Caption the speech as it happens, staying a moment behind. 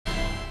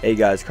Hey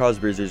guys,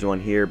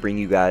 CausBruisers1 here,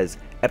 bringing you guys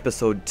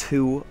episode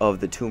 2 of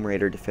the Tomb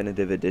Raider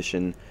Definitive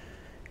Edition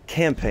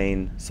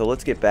campaign. So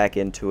let's get back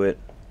into it.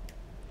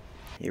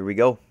 Here we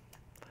go.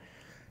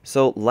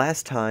 So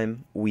last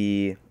time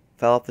we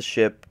fell off the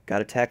ship,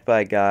 got attacked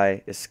by a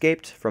guy,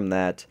 escaped from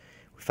that.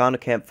 We found a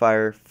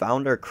campfire,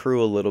 found our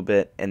crew a little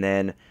bit, and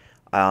then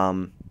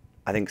I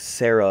think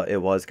Sarah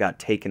got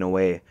taken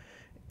away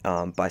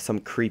by some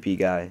creepy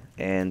guy.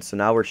 And so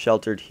now we're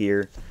sheltered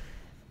here,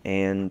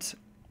 and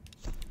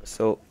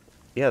so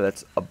yeah,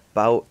 that's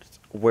about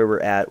where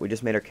we're at. We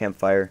just made our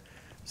campfire,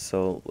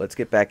 so let's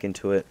get back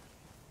into it.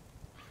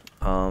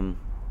 We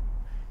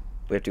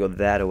have to go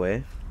that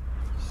way,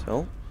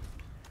 so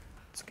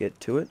let's get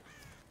to it.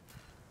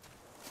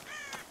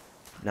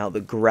 Now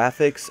the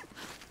graphics,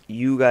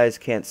 you guys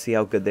can't see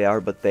how good they are,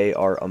 but they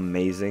are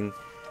amazing.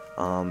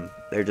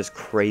 They're just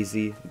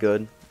crazy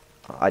good.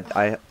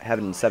 I have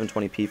it in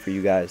 720p for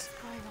you guys,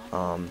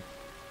 not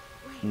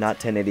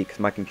 1080 because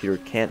my computer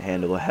can't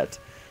handle that.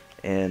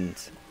 And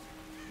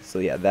so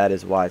yeah, that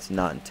is why it's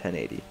not in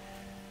 1080.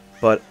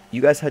 But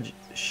you guys had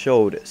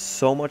showed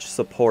so much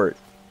support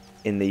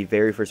in the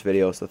very first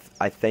video, so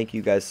I thank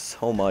you guys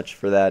so much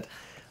for that.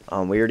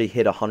 We already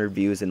hit 100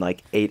 views in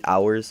like 8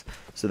 hours,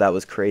 so that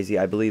was crazy.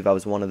 I believe I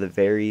was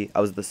I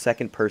was the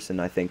second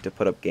person, I think, to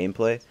put up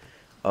gameplay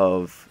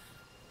of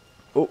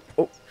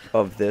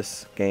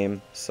this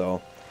game,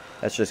 so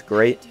that's just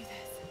great.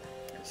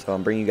 So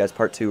I'm bringing you guys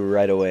part 2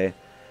 right away.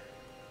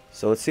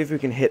 So let's see if we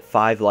can hit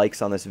 5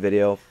 likes on this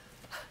video.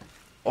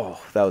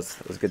 Oh, that was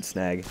a good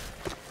snag.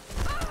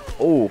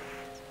 Oh,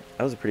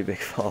 that was a pretty big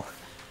fall.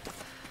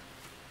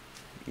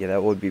 Yeah,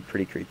 that would be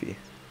pretty creepy.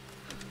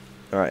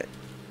 Alright.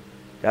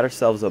 Got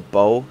ourselves a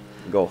bow.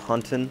 Go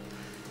hunting.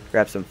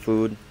 Grab some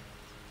food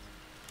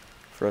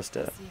for us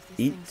to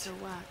eat.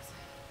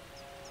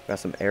 Got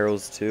some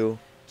arrows too.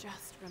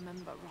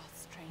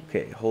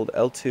 Okay, hold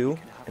L2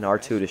 and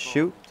R2 to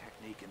shoot.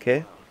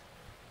 Okay.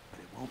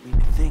 Won't mean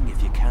a thing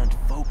if you can't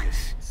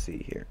focus. Let's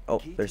see here.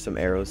 Oh, there's some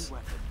arrows.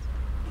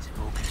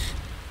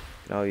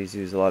 Can always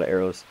use a lot of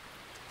arrows.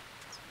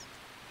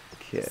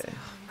 Okay.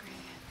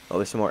 Oh,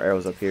 there's some more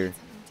arrows up here.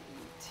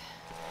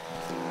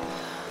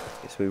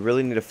 Okay, so we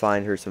really need to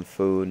find her some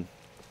food.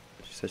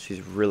 She says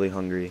she's really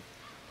hungry.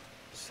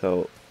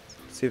 So,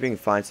 let's see if we can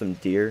find some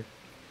deer.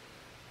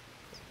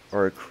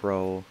 Or a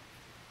crow.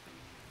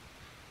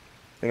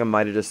 I think I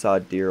might have just saw a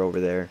deer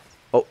over there.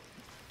 Oh.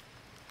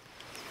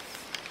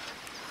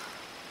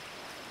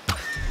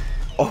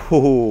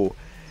 Oh,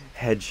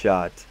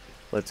 headshot.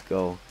 Let's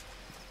go.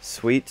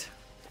 Sweet.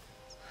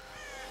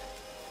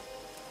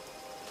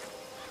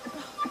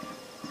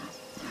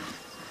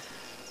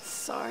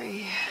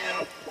 Sorry.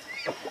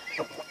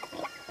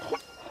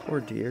 Poor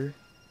deer.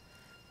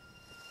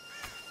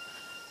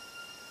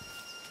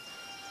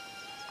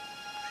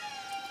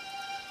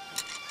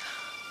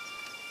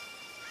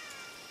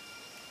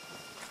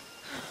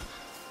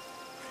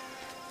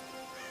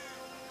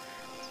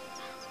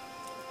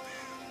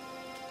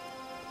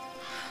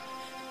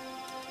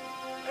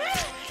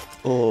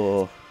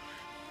 Oh,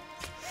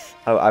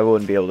 I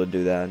wouldn't be able to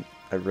do that.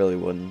 I really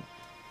wouldn't.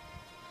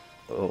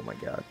 Oh my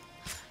god.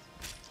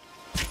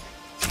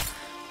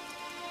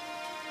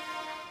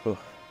 Oh.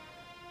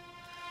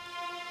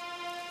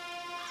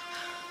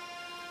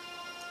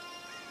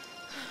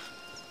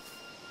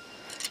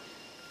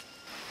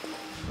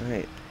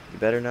 Alright, you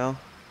better now? Right,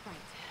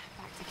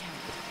 back to camp.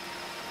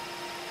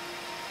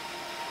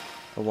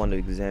 I want to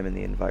examine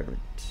the environment.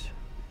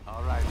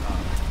 Alright, Lara.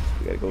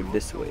 We gotta go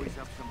this way. Always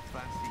have some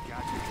fancy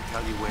gadget to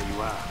tell you where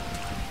you are.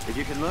 If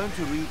you can learn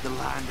to read the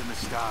land and the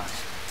stars,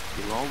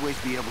 you'll always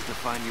be able to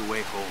find your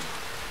way home.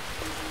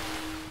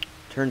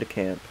 Turn to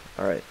camp.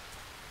 Alright.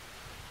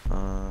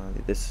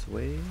 This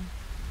way.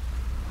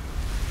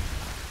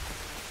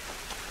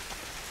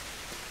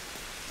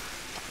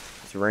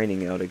 It's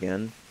raining out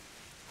again.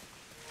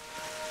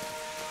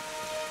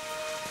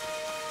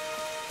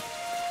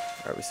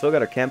 Alright, we still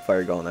got our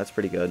campfire going. That's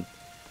pretty good.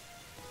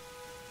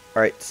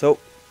 Alright, so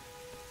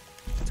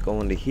let's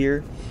go into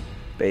here.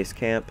 Base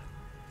camp.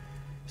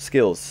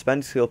 Skills.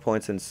 Spend skill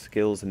points in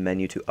skills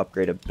menu to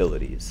upgrade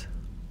abilities.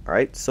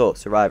 Alright, so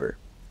Survivor.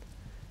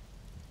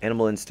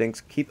 Animal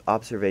instincts. Keep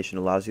observation.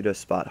 Allows you to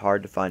spot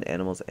hard to find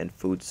animals and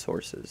food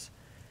sources.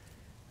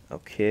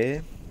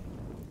 Okay.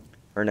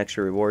 Earn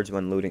extra rewards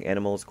when looting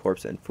animals,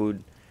 corpse, and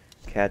food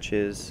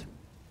catches.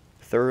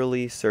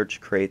 Thoroughly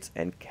search crates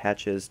and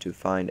catches to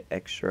find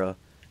extra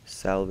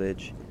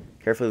salvage.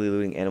 Carefully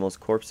looting animals'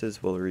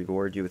 corpses will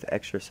reward you with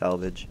extra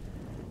salvage.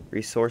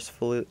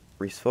 Resourceful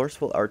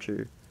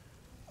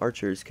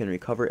archers can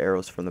recover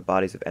arrows from the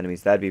bodies of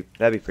enemies. That'd be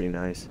pretty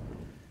nice.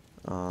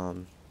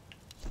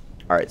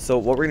 Alright, so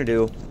what we're gonna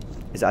do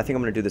is I think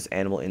I'm gonna do this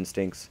animal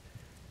instincts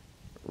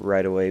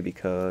right away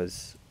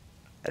because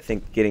I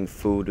think getting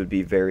food would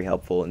be very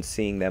helpful and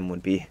seeing them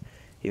would be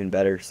even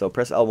better. So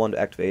press L1 to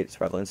activate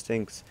survival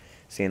instincts.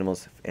 See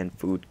animals and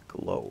food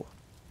glow.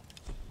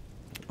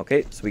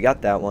 Okay, so we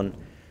got that one.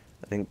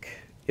 I think,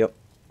 yep,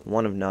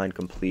 1 of 9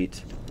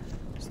 complete.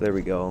 So there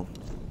we go.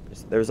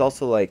 There's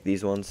also like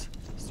these ones.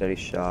 steady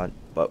shot,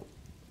 but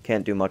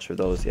can't do much for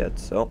those yet,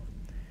 so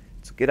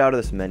let's get out of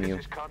this menu.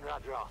 This is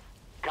Conrad Roth,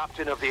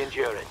 captain of the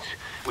Endurance.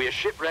 We are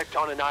shipwrecked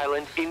on an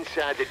island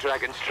inside the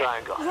Dragon's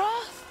Triangle.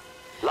 Roth!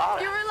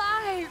 Lara! You're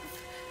alive!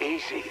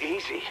 Easy,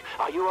 easy.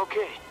 Are you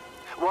okay?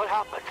 What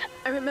happened?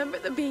 I remember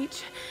the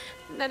beach.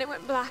 Then it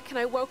went black and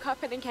I woke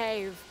up in a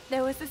cave.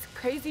 There was this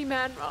crazy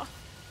man, Roth,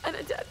 and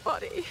a dead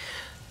body.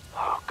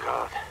 Oh,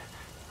 God.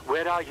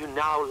 Where are you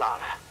now,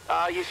 Lara?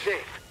 Are you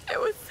safe? It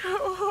was so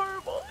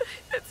horrible.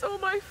 It's all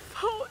my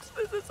fault.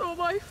 This is all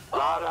my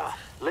fault. Lara,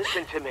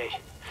 listen to me.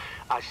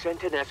 I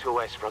sent an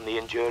SOS from the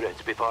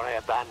Endurance before I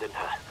abandoned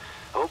her.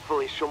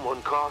 Hopefully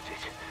someone caught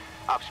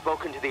it. I've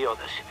spoken to the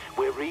others.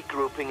 We're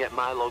regrouping at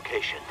my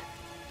location.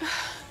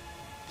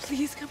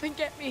 Please come and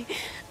get me.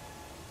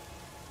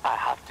 I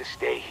have to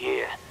stay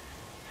here.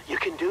 You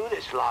can do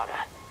this,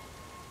 Lara.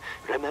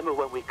 Remember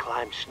when we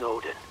climbed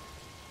Snowden?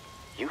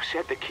 You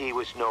said the key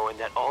was knowing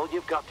that all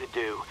you've got to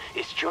do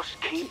is just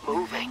keep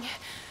moving.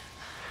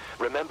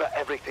 Remember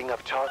everything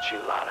I've taught you,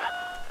 Lara.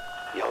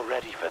 You're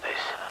ready for this.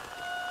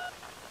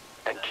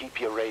 And keep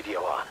your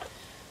radio on.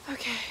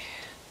 Okay.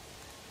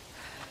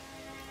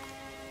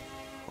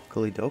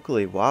 Oakley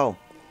dokley, wow.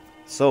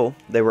 So,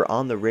 they were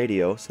on the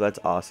radio, so that's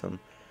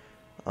awesome.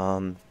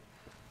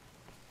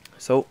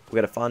 So, we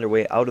gotta find our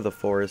way out of the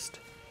forest.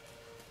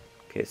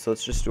 Okay, so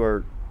let's just do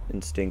our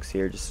instincts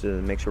here, just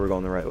to make sure we're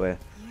going the right way.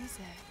 Use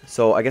it.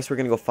 So, I guess we're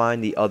gonna go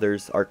find the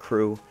others, our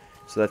crew.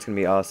 So that's gonna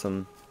be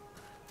awesome.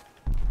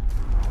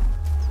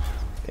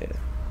 Yeah.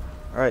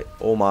 Alright,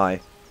 oh my.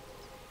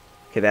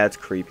 Okay, that's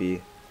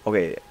creepy.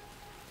 Okay.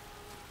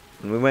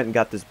 When we went and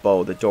got this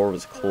bow, the door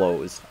was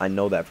closed. I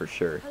know that for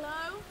sure. Hello?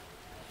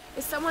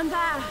 Is someone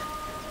there?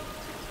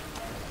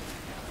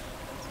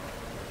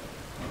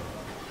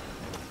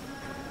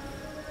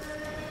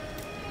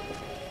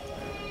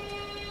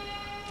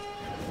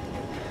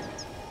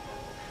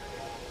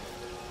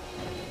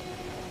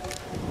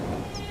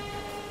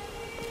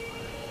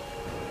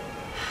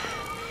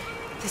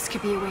 This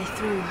could be a way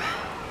through.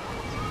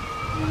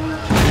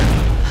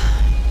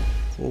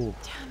 Ooh.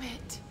 Damn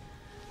it.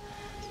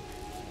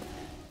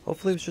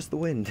 Hopefully it was just the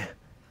wind.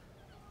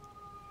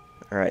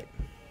 Alright.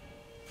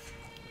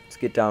 Let's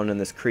get down in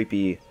this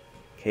creepy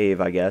cave,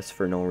 I guess,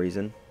 for no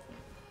reason.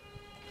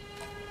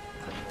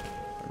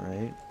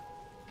 Alright.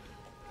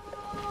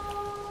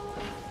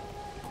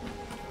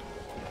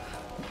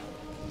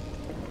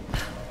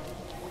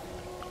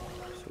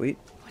 Sweet.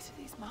 What are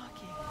these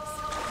markings?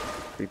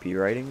 Creepy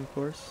writing, of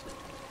course.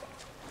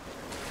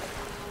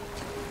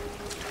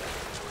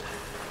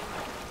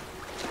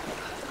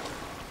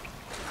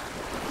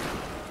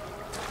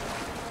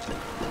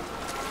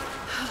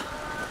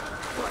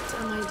 What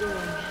am I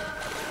doing?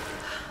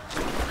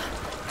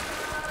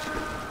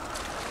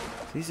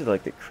 These are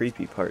like the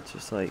creepy parts,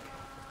 just like...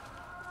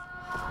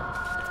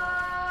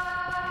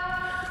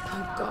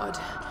 Oh God,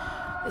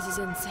 this is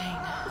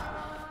insane.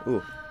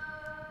 Ooh.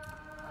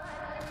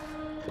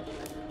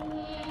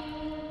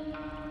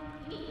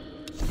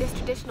 This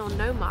traditional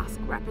no mask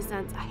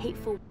represents a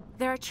hateful...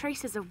 There are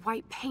traces of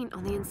white paint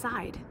on the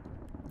inside.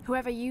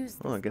 Whoever used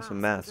this Oh, I guess a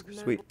mask mask. was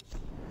of Sweet.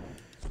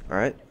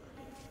 Alright.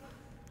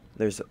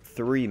 There's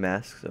 3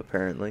 masks,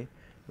 apparently.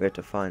 We have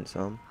to find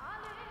some.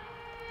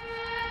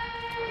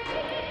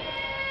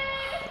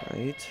 Alright.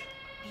 Needs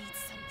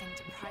something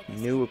to pry this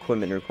New open.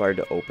 equipment required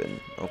to open.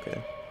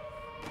 Okay.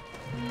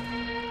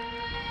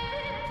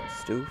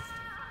 Stoof.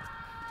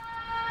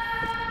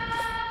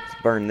 Let's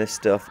burn this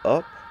stuff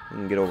up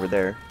and get over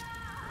there.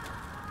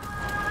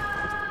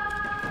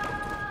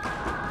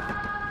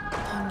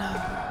 Oh no.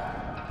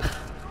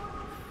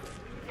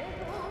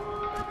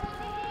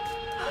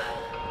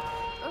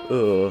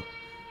 Ugh.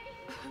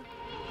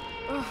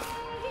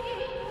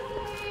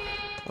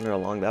 Wonder how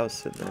long that was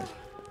sitting there.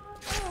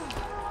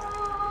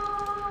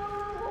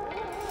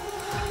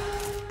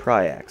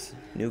 Pry axe.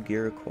 New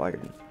gear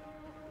acquired.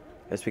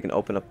 Guess we can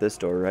open up this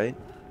door, right?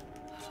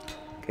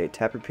 Okay,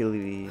 tap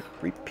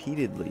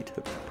repeatedly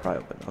to pry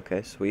open.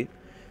 Okay, sweet.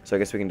 So I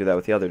guess we can do that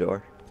with the other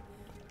door.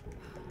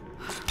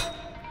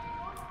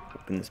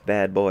 Open this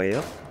bad boy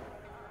up.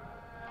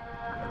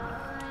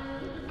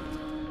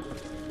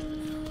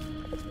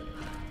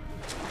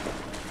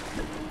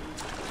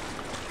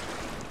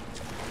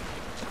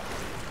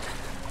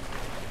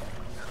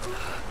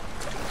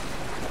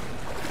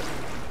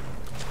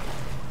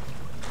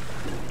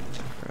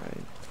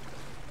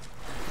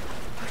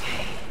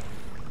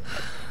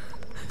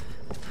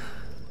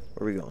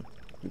 Where are we going?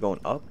 We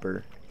going up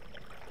or?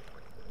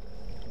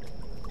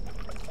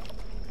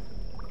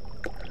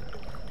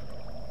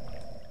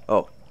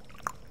 Oh,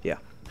 yeah,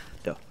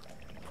 duh.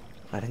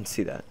 I didn't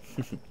see that.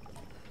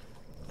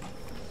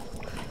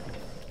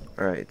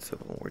 Alright, so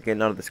we're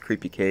getting out of this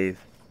creepy cave.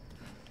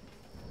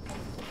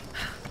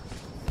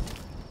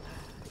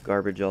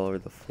 Garbage all over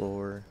the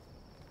floor.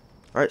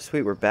 Alright,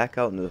 sweet, we're back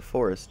out into the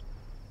forest.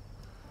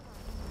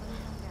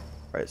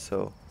 Alright,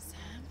 so...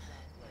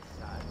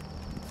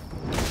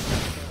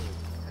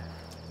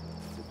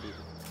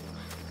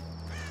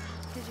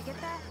 Did you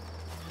get that?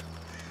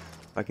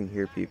 I can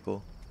hear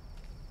people.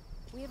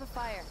 We have a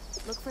fire.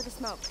 Look for the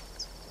smoke.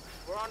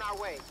 We're on our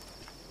way.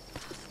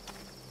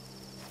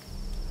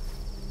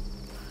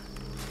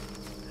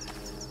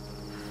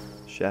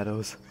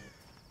 Shadows.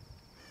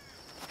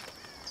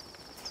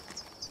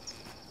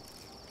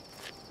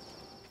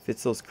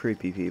 Fits those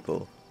creepy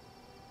people.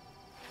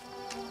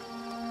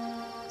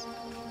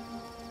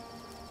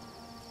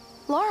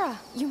 Lara,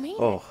 you made it.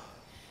 Oh,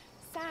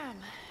 Sam.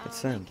 it's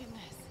Sam. My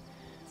goodness.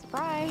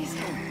 Surprise.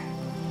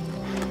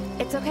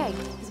 It's okay.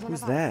 He's one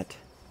Who's of us. that?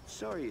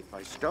 Sorry if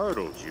I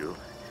startled you.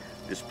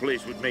 This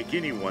place would make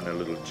anyone a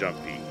little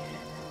jumpy.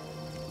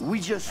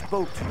 We just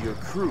spoke to your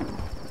crew.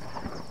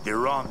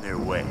 They're on their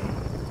way.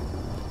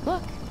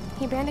 Look,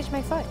 he bandaged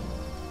my foot.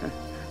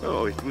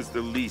 Oh, it was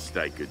the least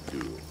I could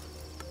do.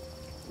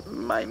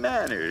 My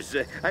manners.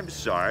 I'm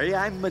sorry,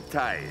 I'm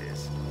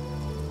Matthias.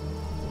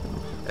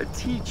 A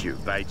teacher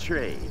by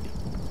trade.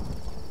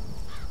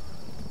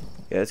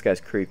 Yeah, this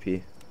guy's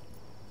creepy.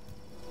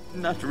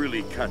 Not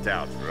really cut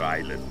out for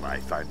island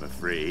life, I'm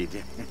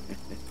afraid.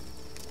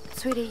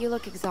 Sweetie, you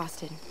look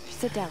exhausted.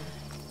 Sit down.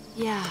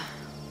 Yeah.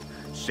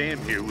 Sam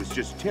here was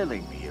just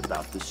telling me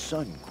about the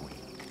Sun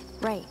Queen.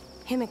 Right.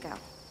 Himiko.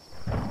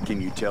 Can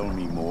you tell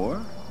me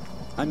more?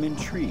 I'm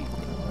intrigued.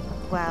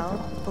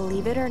 Well,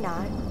 believe it or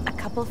not, a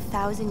couple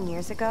thousand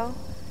years ago,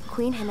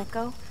 Queen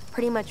Himiko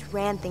pretty much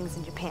ran things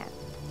in Japan.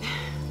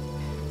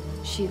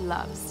 She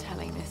loves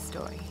telling this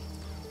story.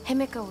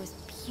 Himiko was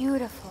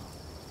beautiful,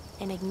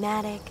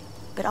 enigmatic,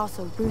 but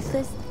also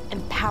ruthless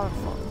and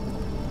powerful.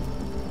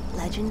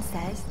 Legend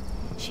says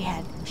she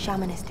had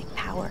shamanistic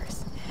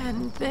powers.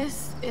 And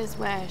this is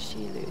where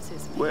she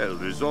loses me. Well,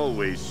 there's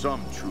always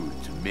some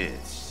truth to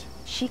myths.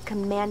 She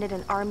commanded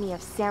an army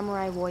of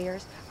samurai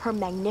warriors, her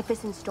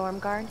magnificent storm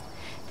guard.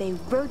 They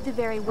rode the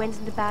very winds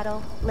into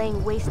battle,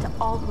 laying waste to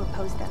all who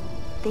opposed them.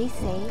 They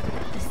say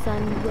the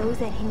sun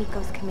rose at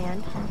Himiko's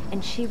command,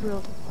 and she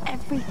ruled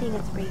everything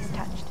its rays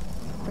touched,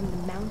 from the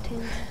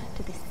mountains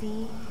to the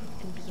sea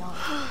and beyond.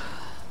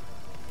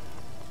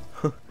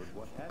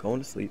 Going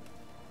to sleep.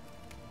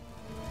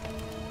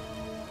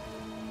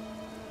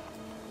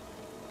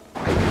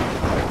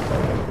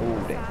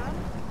 Oh, damn.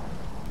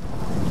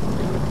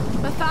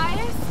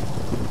 Matthias?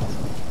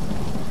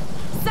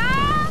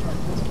 Sam!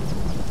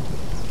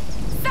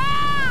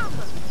 Sam!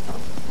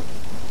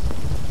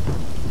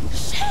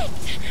 Shit!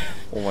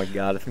 Oh my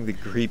god, I think the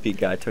creepy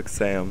guy took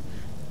Sam.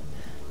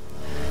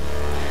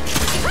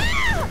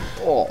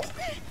 Oh.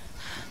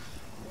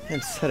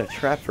 And set a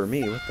trap for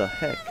me, what the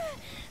heck?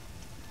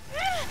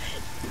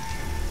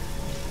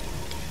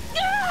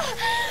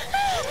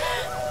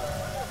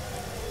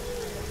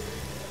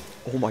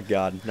 Oh my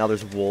god, now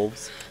there's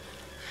wolves.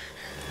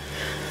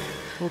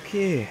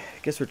 Okay, I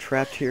guess we're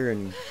trapped here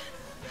and...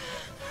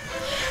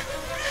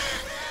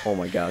 Oh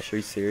my gosh, are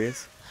you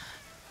serious?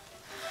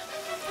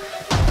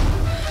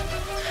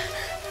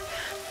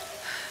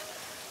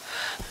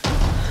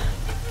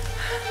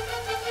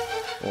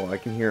 Oh, I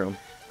can hear them.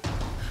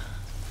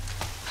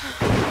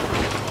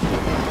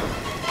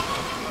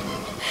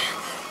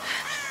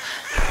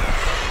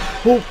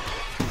 Oh!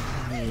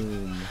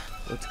 Boom.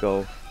 Let's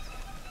go.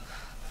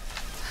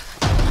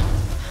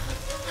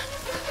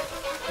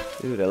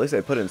 Dude, at least I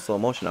put it in slow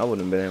motion. I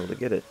wouldn't have been able to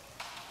get it.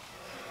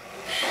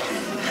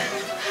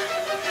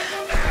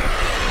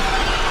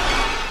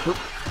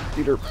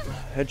 Peter,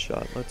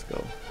 headshot. Let's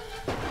go.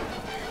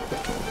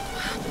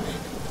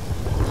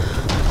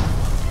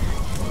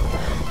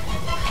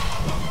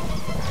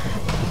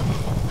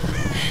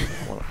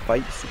 Want to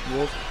fight, Super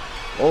Wolf?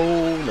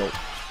 Oh no!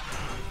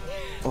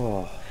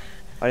 Oh,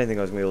 I didn't think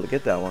I was gonna be able to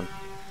get that one.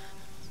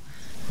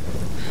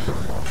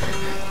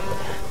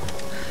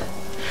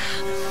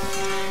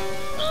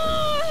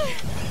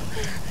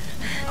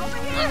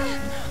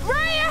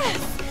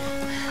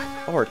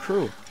 Oh, our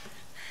crew.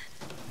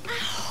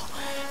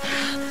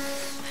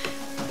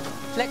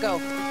 Let go.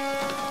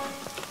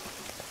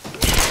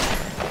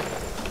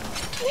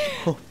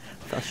 Oh,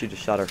 thought she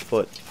just shot her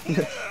foot.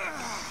 It's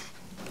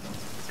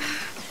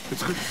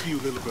good to see you,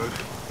 little bird.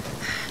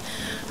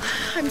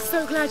 I'm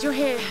so glad you're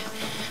here.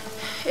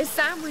 Is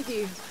Sam with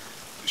you?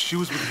 She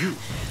was with you.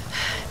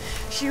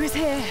 She was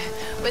here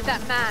with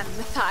that man,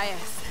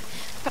 Matthias.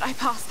 But I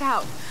passed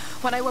out.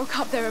 When I woke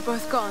up, they were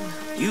both gone.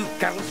 You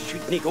girls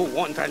should go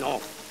wandering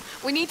off.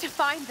 We need to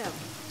find them.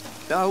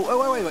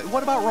 Wait.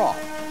 What about Raw?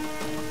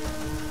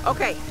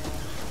 Okay,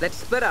 let's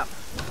split up.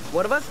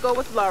 One of us go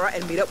with Lara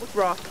and meet up with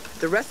Roth.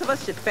 The rest of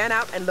us should fan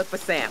out and look for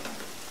Sam.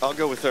 I'll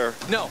go with her.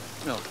 No.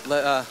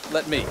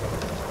 Let me.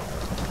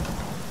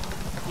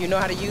 You know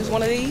how to use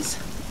one of these?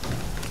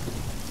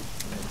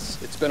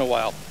 It's been a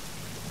while.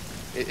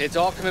 It's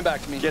all coming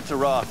back to me. Get to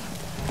Roth.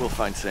 We'll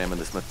find Sam and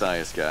this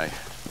Matthias guy.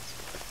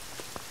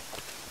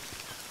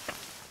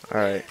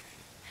 Alright.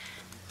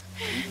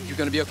 You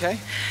gonna be okay?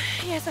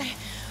 Yes, I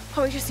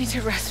probably just need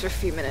to rest for a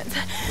few minutes.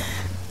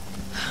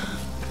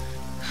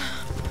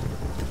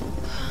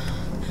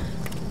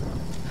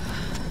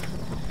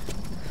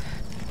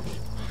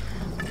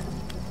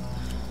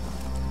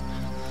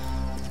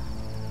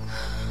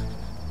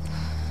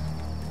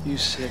 You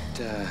sit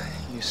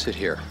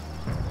here.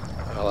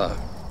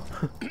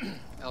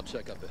 I'll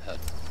check up ahead.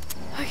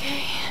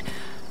 Okay.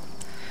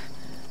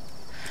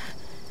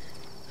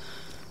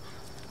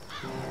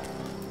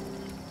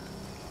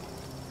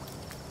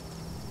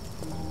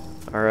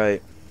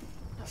 Alright.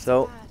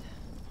 So,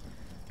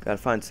 gotta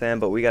find Sam,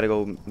 but we gotta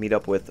go meet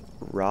up with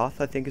Roth,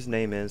 I think his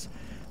name is.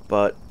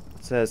 But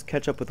it says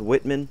catch up with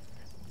Whitman.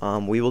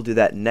 We will do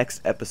that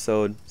next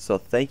episode. So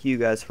thank you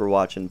guys for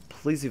watching.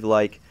 Please leave a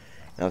like,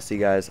 and I'll see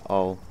you guys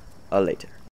all later.